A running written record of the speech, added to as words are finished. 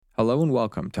Hello and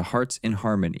welcome to Hearts in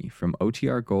Harmony from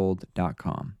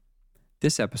OTRGold.com.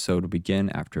 This episode will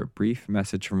begin after a brief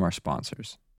message from our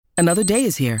sponsors. Another day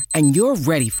is here, and you're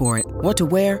ready for it. What to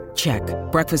wear? Check.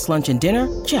 Breakfast, lunch, and dinner?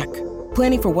 Check.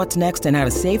 Planning for what's next and how to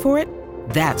save for it?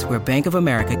 That's where Bank of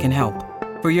America can help.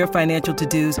 For your financial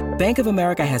to-dos, Bank of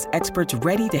America has experts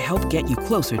ready to help get you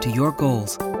closer to your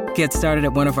goals. Get started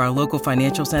at one of our local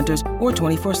financial centers or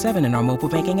 24/7 in our mobile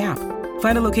banking app.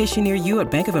 Find a location near you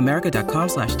at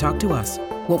bankofamerica.com/talktous.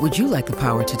 What would you like the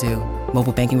power to do?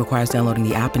 Mobile banking requires downloading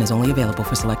the app and is only available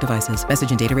for select devices. Message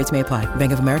and data rates may apply.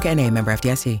 Bank of America N.A., member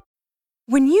FDIC.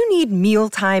 When you need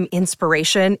mealtime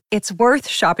inspiration, it's worth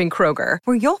shopping Kroger,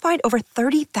 where you'll find over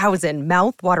 30,000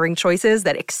 mouth-watering choices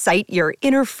that excite your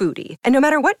inner foodie. And no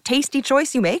matter what tasty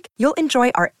choice you make, you'll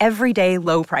enjoy our everyday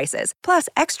low prices, plus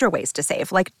extra ways to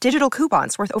save, like digital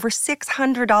coupons worth over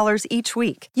 $600 each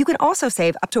week. You can also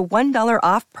save up to $1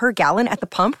 off per gallon at the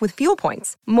pump with fuel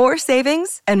points. More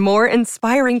savings and more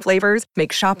inspiring flavors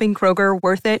make shopping Kroger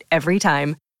worth it every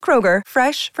time. Kroger,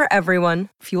 fresh for everyone.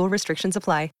 Fuel restrictions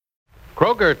apply.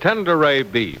 Kroger Tender-Ray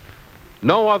Beef.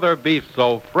 No other beef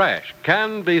so fresh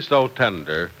can be so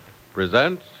tender.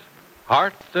 Presents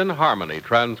Hearts in Harmony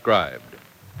transcribed.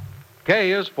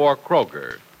 K is for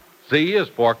Kroger. C is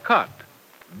for cut.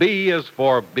 B is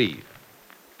for beef.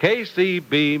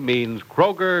 KCB means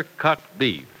Kroger cut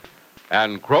beef.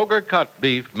 And Kroger cut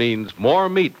beef means more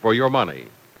meat for your money.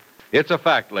 It's a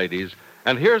fact, ladies.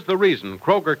 And here's the reason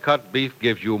Kroger cut beef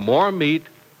gives you more meat,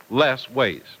 less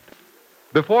waste.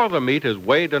 Before the meat is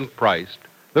weighed and priced,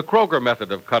 the Kroger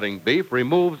method of cutting beef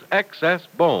removes excess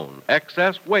bone,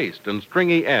 excess waste, and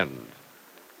stringy ends.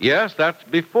 Yes, that's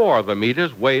before the meat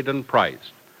is weighed and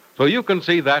priced. So you can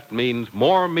see that means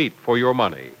more meat for your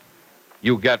money.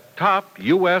 You get top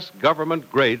U.S. government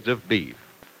grades of beef.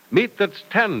 Meat that's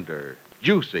tender,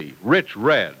 juicy, rich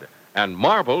red, and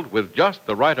marbled with just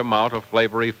the right amount of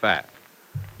flavory fat.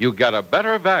 You get a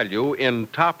better value in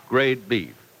top-grade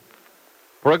beef.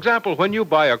 For example, when you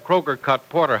buy a Kroger-cut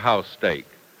porterhouse steak,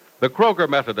 the Kroger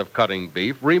method of cutting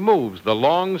beef removes the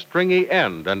long, stringy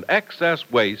end and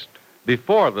excess waste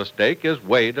before the steak is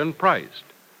weighed and priced.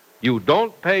 You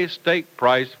don't pay steak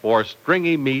price for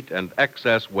stringy meat and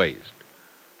excess waste.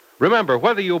 Remember,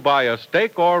 whether you buy a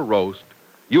steak or roast,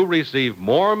 you receive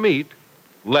more meat,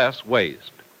 less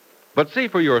waste. But see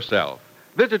for yourself.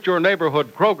 Visit your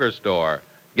neighborhood Kroger store,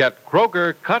 get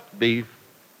Kroger cut beef,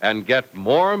 and get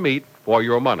more meat for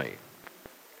your money.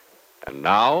 And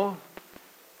now,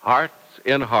 Hearts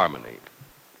in Harmony.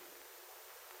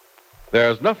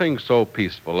 There's nothing so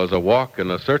peaceful as a walk in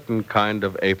a certain kind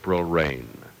of April rain,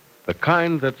 the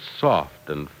kind that's soft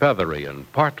and feathery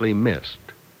and partly mist.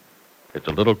 It's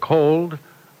a little cold,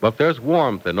 but there's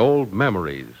warmth in old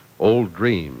memories, old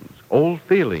dreams, old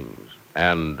feelings,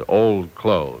 and old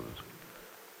clothes.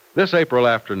 This April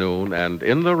afternoon, and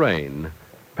in the rain,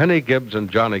 Penny Gibbs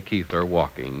and Johnny Keith are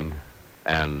walking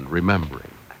and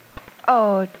remembering.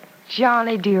 Oh,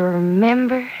 Johnny, do you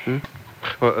remember?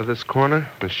 Well, this corner,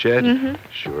 the shed? Mm-hmm.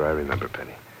 Sure, I remember,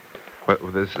 Penny. Well,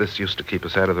 this used to keep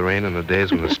us out of the rain in the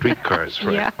days when the streetcars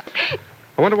ran. Yeah.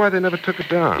 I wonder why they never took it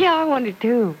down. Yeah, I wonder,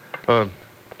 too. You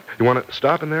want to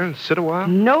stop in there and sit a while?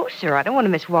 No, sir, I don't want to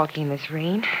miss walking in this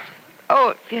rain. Oh,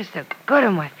 it feels so good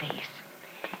on my face.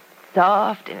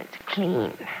 Soft and it's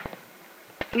clean.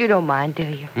 You don't mind, do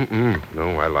you?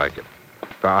 No, I like it.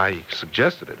 I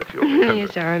suggested it, if you'll remember.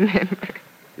 Yes, I remember.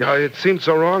 Yeah, it seems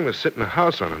so wrong to sit in a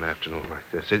house on an afternoon like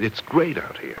this. It's great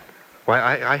out here. Why,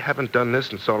 I haven't done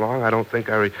this in so long, I don't think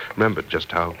I remember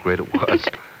just how great it was.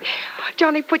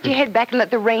 Johnny, put your head back and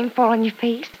let the rain fall on your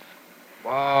face.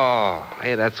 Oh,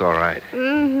 hey, that's all right.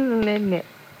 Isn't it?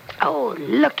 Oh,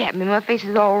 look at me. My face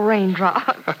is all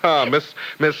raindrops.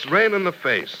 Miss Rain in the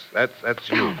Face. That's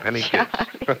you, Penny Gibbs.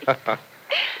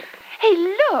 Hey,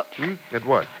 look. At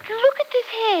what? Look at this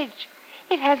hedge.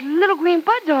 It has little green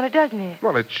buds on it, doesn't it?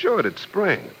 Well, it should. It's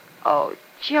spring. Oh,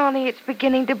 Johnny, it's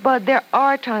beginning to bud. There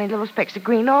are tiny little specks of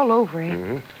green all over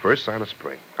it. First sign of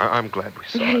spring. I'm glad we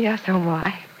saw it. Yeah, so am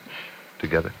I.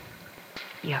 Together?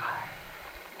 Yeah.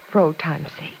 For old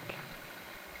time's sake.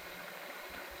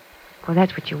 Well,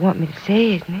 that's what you want me to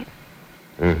say, isn't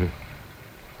it?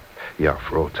 Yeah,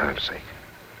 for old time's sake.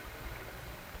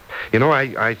 You know,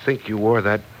 I think you wore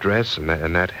that dress and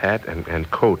that hat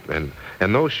and coat and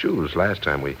those shoes last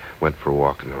time we went for a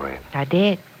walk in the rain. I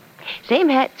did. Same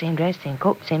hat, same dress, same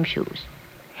coat, same shoes.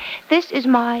 This is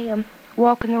my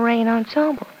walk in the rain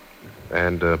ensemble.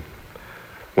 And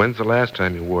when's the last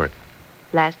time you wore it?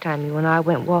 Last time you and I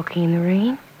went walking in the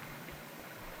rain.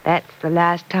 That's the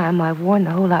last time I've worn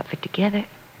the whole outfit together.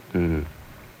 You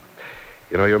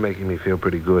know, you're making me feel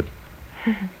pretty good.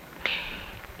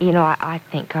 You know, I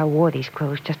think I wore these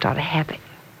clothes just out of habit.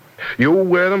 You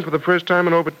wear them for the first time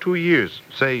in over 2 years,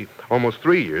 say almost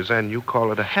 3 years, and you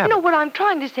call it a habit. You know, what I'm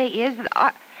trying to say is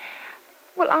that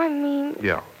I mean...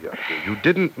 Yeah. You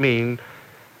didn't mean...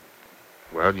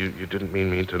 Well, you didn't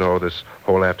mean to know this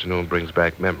whole afternoon brings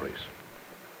back memories.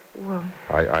 Well...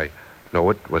 I know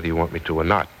it, whether you want me to or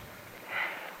not.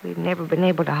 We've never been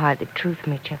able to hide the truth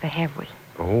from each other, have we?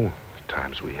 Oh,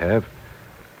 times we have.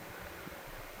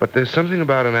 But there's something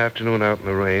about an afternoon out in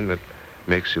the rain that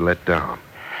makes you let down.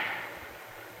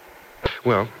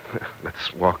 Well,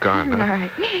 let's walk on. All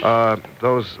right.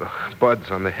 Those buds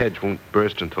on the hedge won't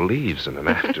burst into leaves in an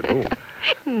afternoon.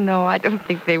 No, I don't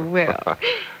think they will.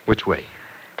 Which way?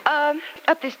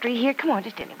 Up this street here. Come on,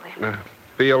 just anywhere.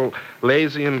 Feel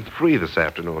lazy and free this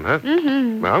afternoon, huh?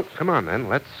 Mm-hmm. Well, come on then.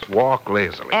 Let's walk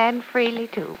lazily. And freely,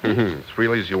 too. As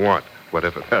freely as you want,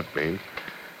 whatever that means.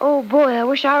 Oh, boy, I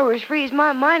wish I were as free as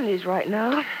my mind is right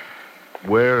now.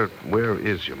 Where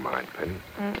is your mind, Penny?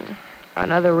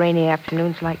 On other rainy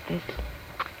afternoons like this.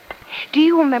 Do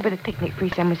you remember the picnic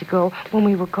 3 summers ago when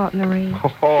we were caught in the rain?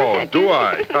 Oh, do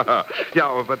I?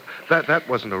 Yeah, but that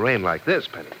wasn't a rain like this,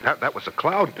 Penny. That was a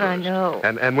cloud burst. I know.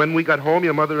 And when we got home,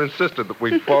 your mother insisted that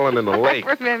we'd fallen in the lake.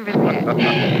 I remember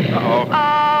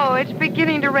that. Oh, it's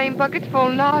beginning to rain buckets full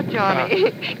now,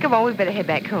 Johnny. Come on, we better head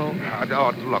back home.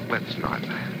 Look, let's not.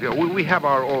 We have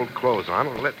our old clothes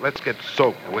on. Let's get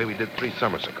soaked the way we did 3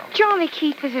 summers ago. Johnny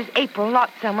Keith, this is April, not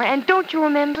summer. And don't you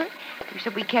remember? You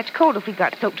said we'd catch cold if we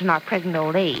got soaked in our present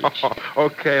old age.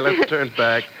 Okay, let's turn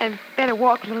back. And better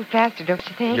walk a little faster, don't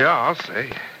you think? Yeah, I'll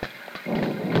say.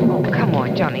 Oh, come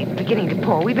on, Johnny. It's beginning to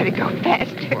pour. We better go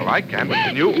faster. Well, I can, but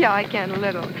can you? Yeah, I can a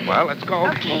little. Well, let's go.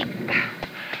 Okay.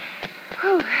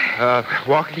 Whew.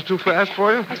 Walking too fast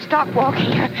for you? Stop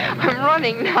walking. I'm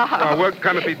running now. We're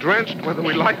going to be drenched whether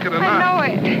we like it or not.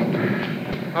 I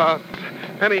know it.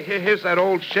 Penny, here's that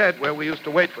old shed where we used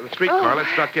to wait for the streetcar.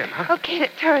 Let's duck in, huh? Okay,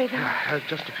 let's hurry, though.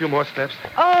 Just a few more steps.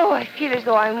 Oh, I feel as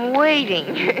though I'm waiting.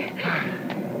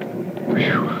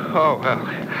 Whew. Oh, well,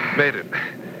 made it.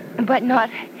 But not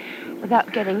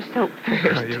without getting soaked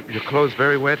first. Your clothes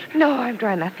very wet? No, I'm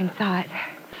dry enough inside.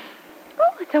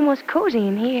 Oh, it's almost cozy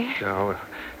in here. No,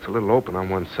 it's a little open on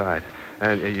one side.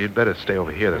 And you'd better stay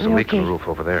over here. There's a leak in the roof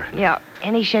over there. Yeah,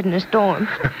 any shed in a storm.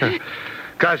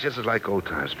 Gosh, this is like old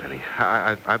times, Penny.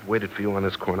 I've waited for you on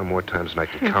this corner more times than I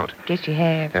can count. Guess you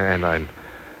have. And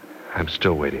I'm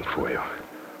still waiting for you.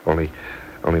 Only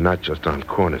not just on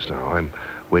corners now. I'm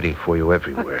waiting for you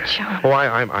everywhere. Oh,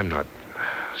 I'm not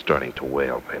starting to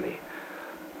wail, Penny.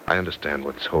 I understand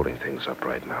what's holding things up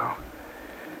right now.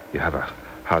 You have a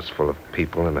house full of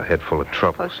people and a head full of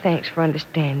troubles. Oh, thanks for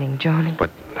understanding, Johnny.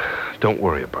 But don't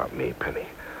worry about me, Penny.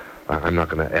 I'm not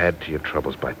going to add to your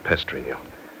troubles by pestering you.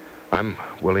 I'm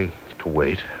willing to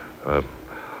wait. A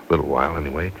little while,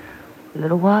 anyway. A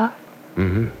little while?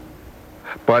 Mm-hmm.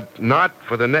 But not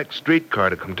for the next streetcar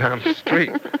to come down the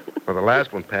street. Well, the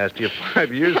last one passed here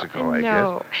 5 years ago, I guess.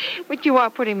 No, but you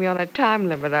aren't putting me on a time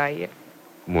limit, are you?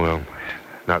 Well,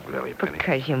 not really, Penny.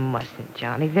 Because you mustn't,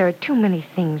 Johnny. There are too many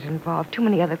things involved, too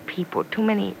many other people, too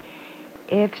many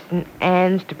ifs and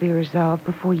ands to be resolved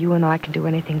before you and I can do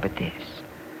anything but this.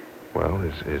 Well,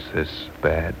 is this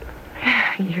bad?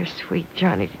 You're sweet,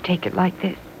 Johnny, to take it like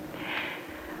this.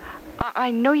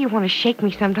 I know you want to shake me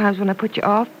sometimes when I put you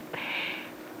off.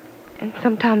 And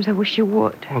sometimes I wish you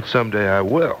would. Well, someday I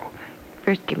will.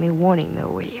 First, give me warning,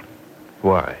 though, will you?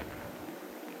 Why?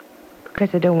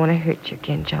 Because I don't want to hurt you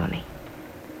again, Johnny.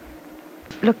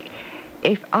 Look,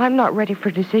 if I'm not ready for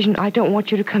a decision, I don't want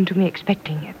you to come to me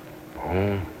expecting it.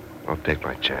 Oh, I'll take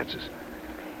my chances.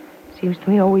 Seems to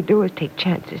me all we do is take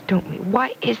chances, don't we?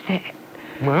 Why is that?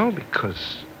 Well,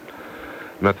 because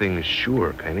nothing is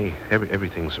sure, Penny.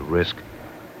 Everything's a risk.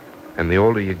 And the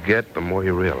older you get, the more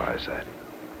you realize that.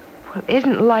 Well,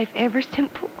 isn't life ever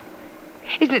simple?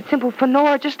 Isn't it simple for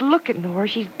Nora? Just look at Nora.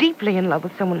 She's deeply in love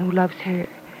with someone who loves her.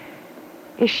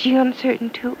 Is she uncertain,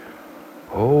 too?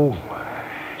 Oh,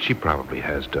 she probably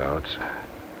has doubts.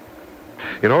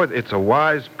 You know, it's a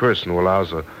wise person who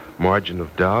allows a margin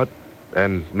of doubt.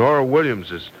 And Nora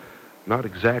Williams is not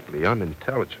exactly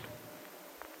unintelligent.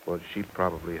 Well, she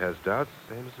probably has doubts,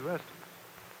 the same as the rest of us.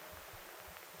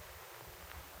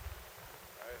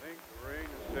 I think the rain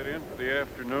has set in for the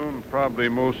afternoon, probably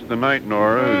most of the night,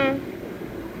 Nora.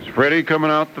 Is Freddie coming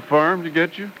out the farm to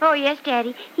get you? Oh, yes,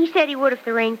 Daddy. He said he would if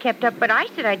the rain kept up, but I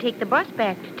said I'd take the bus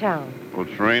back to town. Well,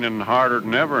 it's raining harder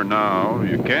than ever now.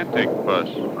 You can't take the bus.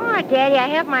 Oh, Daddy, I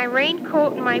have my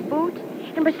raincoat and my boots.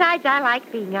 And besides, I like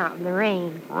being out in the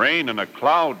rain. Rain and a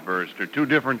cloud burst are two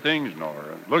different things,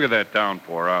 Nora. Look at that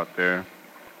downpour out there.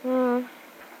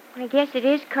 I guess it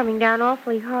is coming down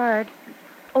awfully hard.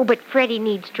 Oh, but Freddie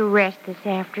needs to rest this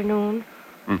afternoon.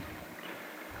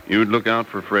 You'd look out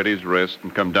for Freddie's rest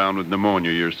and come down with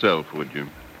pneumonia yourself, would you?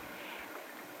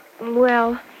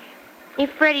 Well,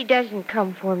 if Freddie doesn't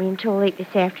come for me until late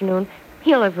this afternoon,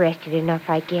 he'll have rested enough,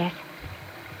 I guess.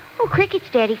 Oh, Crickets,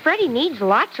 Daddy, Freddie needs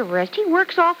lots of rest. He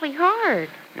works awfully hard.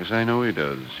 Yes, I know he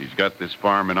does. He's got this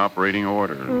farm in operating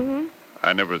order. Mm-hmm.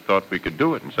 I never thought we could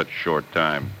do it in such a short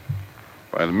time.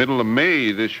 By the middle of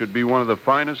May, this should be one of the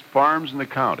finest farms in the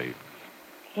county.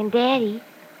 And, Daddy,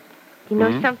 you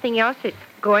know something else it's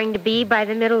going to be by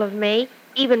the middle of May,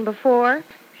 even before?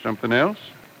 Something else?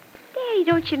 Daddy,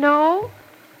 don't you know?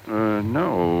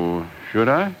 No. Should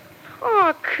I?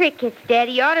 Oh, Crickets,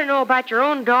 Daddy, you ought to know about your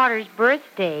own daughter's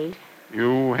birthday.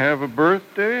 You have a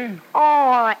birthday?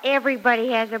 Oh,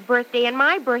 everybody has a birthday, and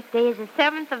my birthday is the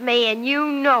 7th of May, and you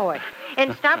know it.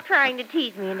 And stop trying to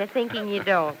tease me into thinking you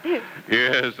don't.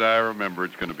 Yes, I remember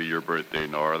it's going to be your birthday,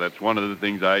 Nora. That's one of the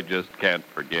things I just can't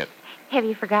forget. Have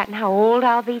you forgotten how old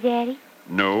I'll be, Daddy?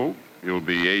 No, you'll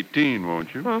be 18,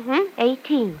 won't you?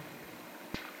 18.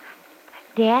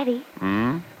 Daddy,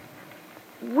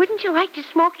 wouldn't you like to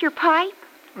smoke your pipe?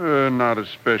 Not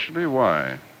especially.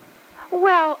 Why?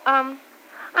 Well,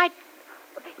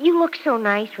 you look so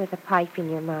nice with a pipe in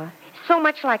your mouth. So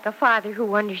much like a father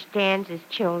who understands his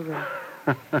children.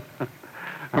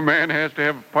 A man has to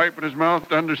have a pipe in his mouth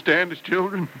to understand his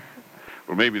children?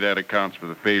 Well, maybe that accounts for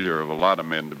the failure of a lot of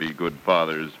men to be good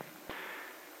fathers.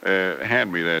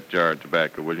 Hand me that jar of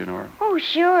tobacco, will you, Nora? Oh,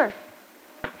 sure.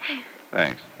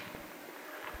 Thanks.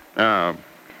 Now,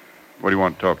 what do you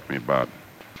want to talk to me about?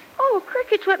 Oh,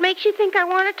 Crickets, what makes you think I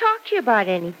want to talk to you about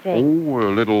anything? Oh, a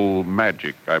little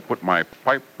magic. I put my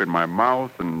pipe in my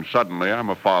mouth, and suddenly I'm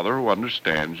a father who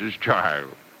understands his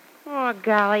child. Oh,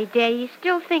 golly, Daddy, you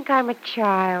still think I'm a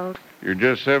child. You're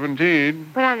just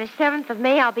 17. But on the 7th of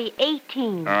May, I'll be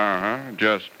 18.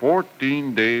 Just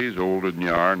 14 days older than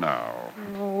you are now.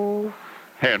 Oh.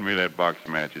 Hand me that box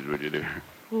of matches, would you, dear?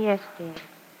 Yes, Dad.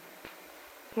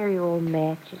 Here are your old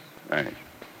matches. Thanks.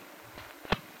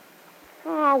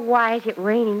 Oh, why is it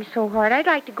raining so hard? I'd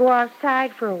like to go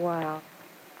outside for a while.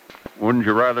 Wouldn't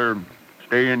you rather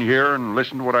stay in here and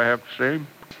listen to what I have to say?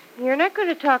 You're not going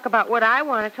to talk about what I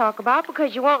want to talk about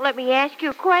because you won't let me ask you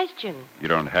a question. You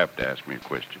don't have to ask me a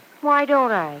question. Why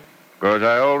don't I? Because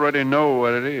I already know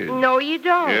what it is. No, you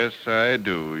don't. Yes, I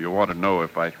do. You want to know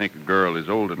if I think a girl is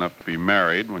old enough to be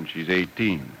married when she's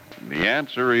 18. The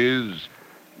answer is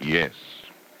yes.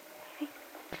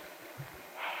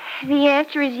 The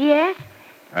answer is yes?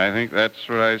 I think that's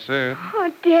what I said.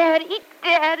 Oh, Daddy,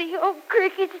 oh,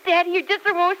 Crickets, Daddy, you're just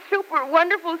the most super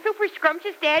wonderful, super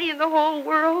scrumptious daddy in the whole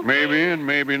world. Maybe and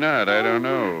maybe not. I don't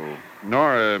know.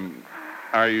 Nora,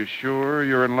 are you sure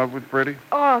you're in love with Freddie?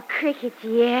 Oh, Crickets,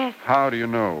 yes. How do you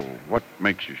know? What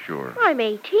makes you sure? I'm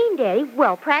 18, Daddy.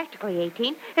 Well, practically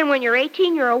 18. And when you're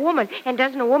 18, you're a woman. And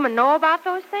doesn't a woman know about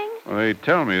those things? Well, they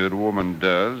tell me that a woman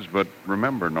does, but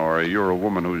remember, Nora, you're a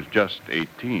woman who's just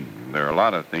 18. There are a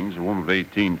lot of things a woman of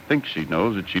 18 thinks she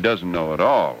knows that she doesn't know at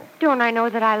all. Don't I know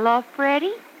that I love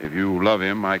Freddie? If you love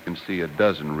him, I can see a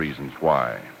dozen reasons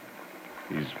why.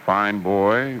 He's a fine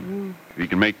boy. If he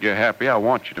can make you happy, I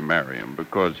want you to marry him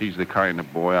because he's the kind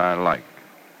of boy I like.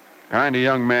 Kind of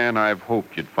young man I've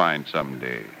hoped you'd find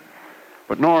someday.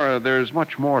 But, Nora, there's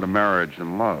much more to marriage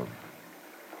than love.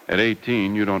 At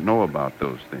 18, you don't know about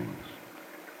those things.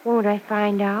 Won't I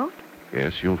find out?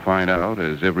 Yes, you'll find out,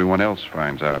 as everyone else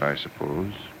finds out, I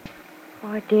suppose.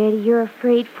 Oh, Daddy, you're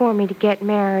afraid for me to get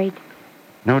married.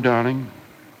 No, darling.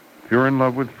 If you're in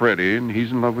love with Freddie and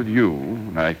he's in love with you,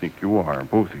 and I think you are,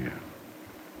 both of you,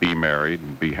 be married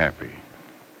and be happy.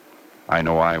 I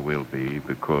know I will be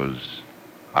because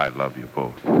I love you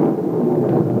both.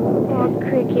 Oh,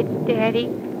 Crickets, Daddy.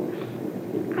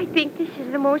 I think this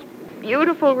is the most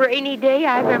beautiful rainy day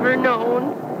I've ever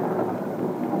known.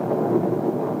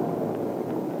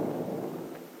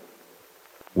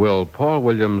 Will Paul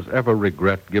Williams ever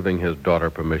regret giving his daughter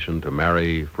permission to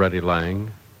marry Freddie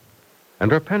Lang?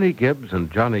 And are Penny Gibbs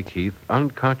and Johnny Keith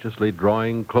unconsciously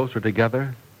drawing closer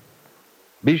together?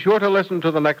 Be sure to listen to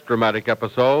the next dramatic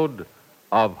episode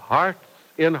of Hearts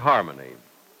in Harmony.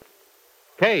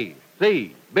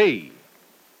 KCB.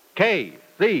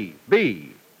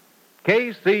 KCB.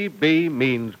 KCB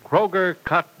means Kroger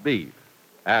cut beef.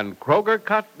 And Kroger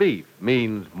cut beef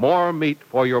means more meat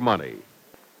for your money.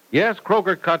 Yes,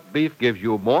 Kroger cut beef gives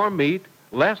you more meat,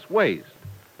 less waste.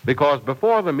 Because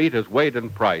before the meat is weighed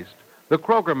and priced, the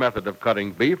Kroger method of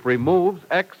cutting beef removes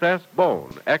excess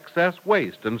bone, excess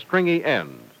waste, and stringy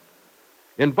ends.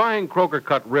 In buying Kroger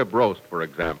cut rib roast, for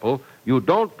example, you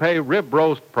don't pay rib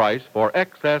roast price for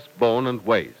excess bone and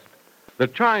waste. The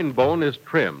chine bone is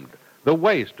trimmed, the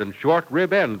waist and short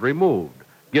rib end removed,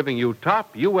 giving you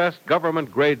top U.S.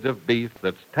 government grades of beef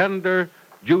that's tender,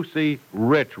 juicy,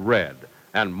 rich red,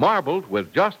 and marbled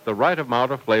with just the right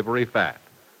amount of flavory fat.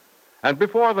 And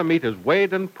before the meat is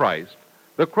weighed and priced,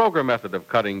 the Kroger method of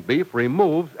cutting beef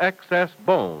removes excess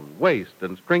bone, waste,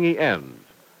 and stringy ends.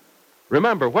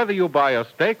 Remember, whether you buy a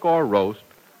steak or roast,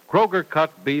 Kroger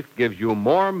cut beef gives you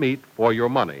more meat for your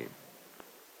money.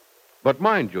 But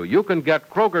mind you, you can get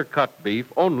Kroger cut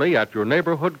beef only at your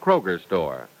neighborhood Kroger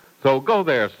store. So go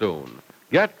there soon.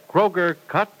 Get Kroger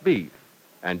cut beef,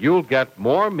 and you'll get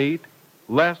more meat,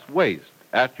 less waste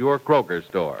at your Kroger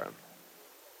store.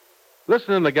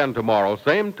 Listen in again tomorrow,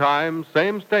 same time,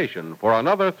 same station, for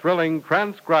another thrilling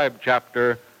transcribed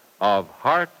chapter of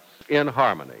Hearts in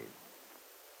Harmony.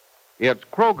 It's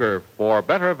Kroger for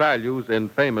better values in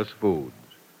famous foods.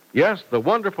 Yes, the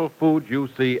wonderful foods you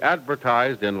see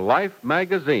advertised in Life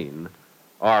magazine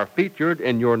are featured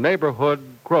in your neighborhood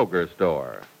Kroger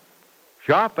store.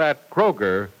 Shop at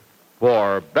Kroger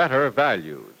for better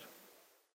values.